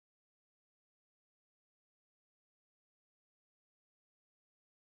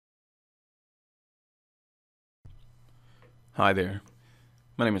Hi there,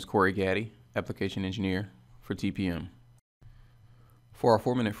 my name is Corey Gaddy, Application Engineer for TPM. For our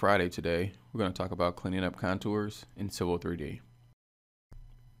 4-Minute Friday today, we're going to talk about cleaning up contours in Civil 3D.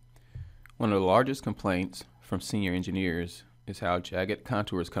 One of the largest complaints from senior engineers is how jagged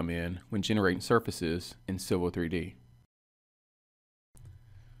contours come in when generating surfaces in Civil 3D.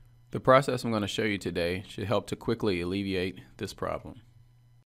 The process I'm going to show you today should help to quickly alleviate this problem.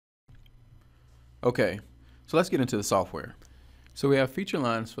 Okay, so let's get into the software. So we have feature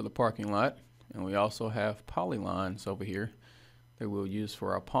lines for the parking lot, and we also have polylines over here that we'll use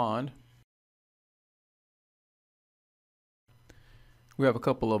for our pond. We have a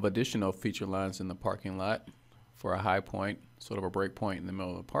couple of additional feature lines in the parking lot for a high point, sort of a break point in the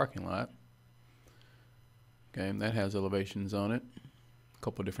middle of the parking lot. Okay, and that has elevations on it, a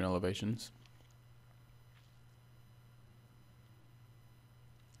couple of different elevations.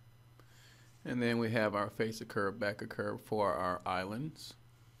 And then we have our face a curve, back a curve for our islands.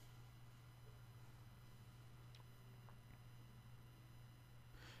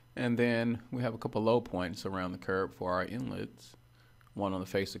 And then we have a couple low points around the curve for our inlets, one on the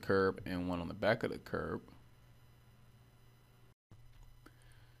face of the curve and one on the back of the curve.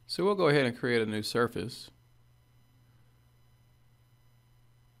 So we'll go ahead and create a new surface.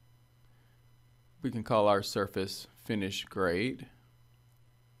 We can call our surface Finish Grade.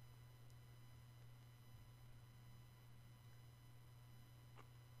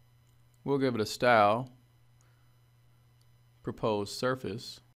 We'll give it a style, Proposed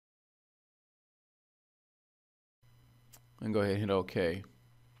Surface, and go ahead and hit OK.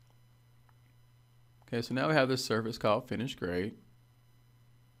 Okay, so now we have this surface called Finish Grade.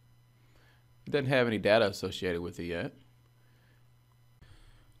 It doesn't have any data associated with it yet.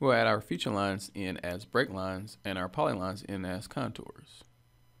 We'll add our feature lines in as break lines and our polylines in as contours.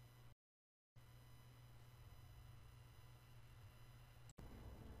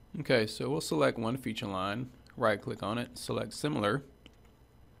 Okay, so we'll select one feature line, right click on it, select Similar,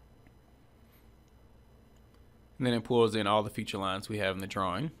 and then it pulls in all the feature lines we have in the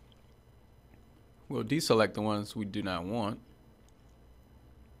drawing. We'll deselect the ones we do not want.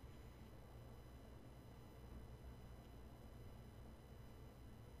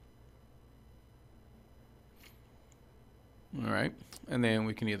 Alright, and then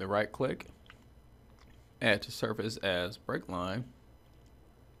we can either right click, add to surface as break line,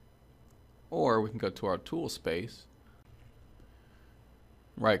 or we can go to our tool space,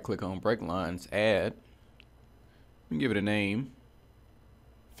 right click on break lines, add, and give it a name,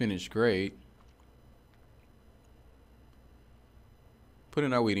 Finish Grade. Put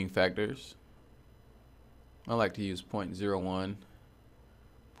in our weeding factors. I like to use 0.01,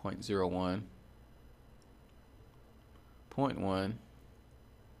 0.01, 0.1,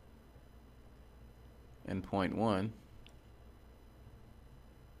 and 0.1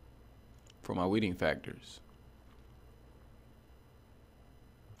 for my weeding factors.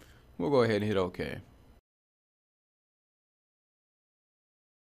 We'll go ahead and hit OK.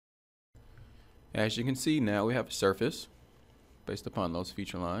 As you can see, now we have a surface based upon those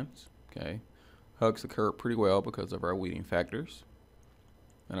feature lines. Okay, hugs the curve pretty well because of our weeding factors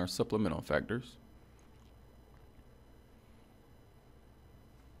and our supplemental factors.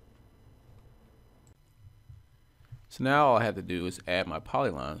 So now all I have to do is add my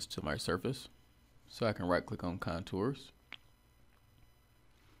polylines to my surface. So I can right click on Contours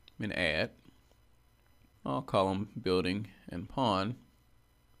and add. I'll call them Building and Pond.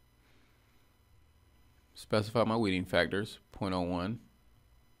 Specify my weeding factors, 0.01,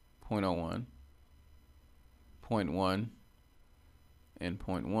 0.01, 0.1, and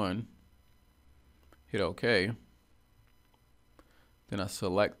 0.1. Hit OK. Then I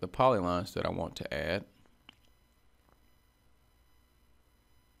select the polylines that I want to add.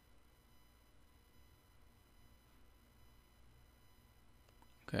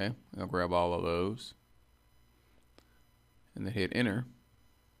 Okay, I'll grab all of those and then hit enter,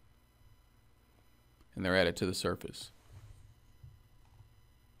 and they're added to the surface.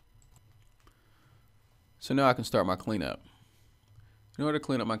 So now I can start my cleanup. In order to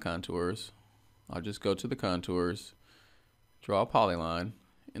clean up my contours, I'll just go to the contours, draw a polyline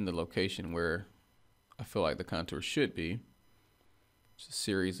in the location where I feel like the contour should be. It's a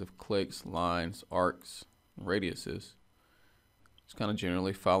series of clicks, lines, arcs, and radiuses. Just kind of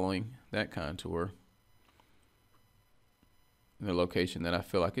generally following that contour in the location that I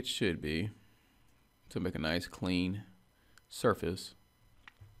feel like it should be to make a nice clean surface.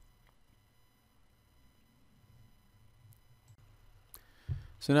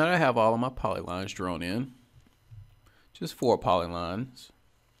 So now that I have all of my polylines drawn in, just 4 polylines,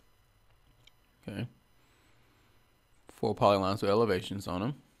 okay, 4 polylines with elevations on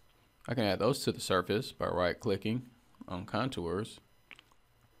them. I can add those to the surface by right-clicking on contours,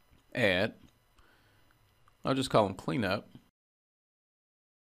 add. I'll just call them cleanup.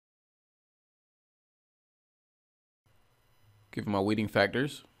 Give them my weeding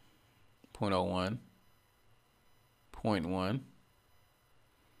factors, 0.01, 0.1,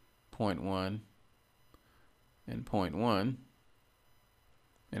 0.1, and 0.1,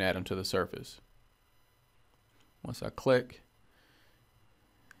 and add them to the surface. Once I click,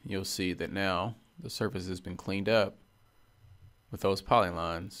 you'll see that now the surface has been cleaned up with those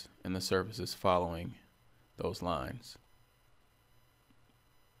polylines, and the surface is following those lines.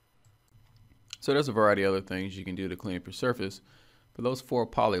 So there's a variety of other things you can do to clean up your surface, but those 4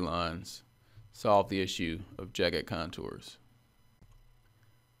 polylines solve the issue of jagged contours.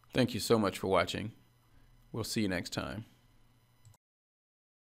 Thank you so much for watching. We'll see you next time.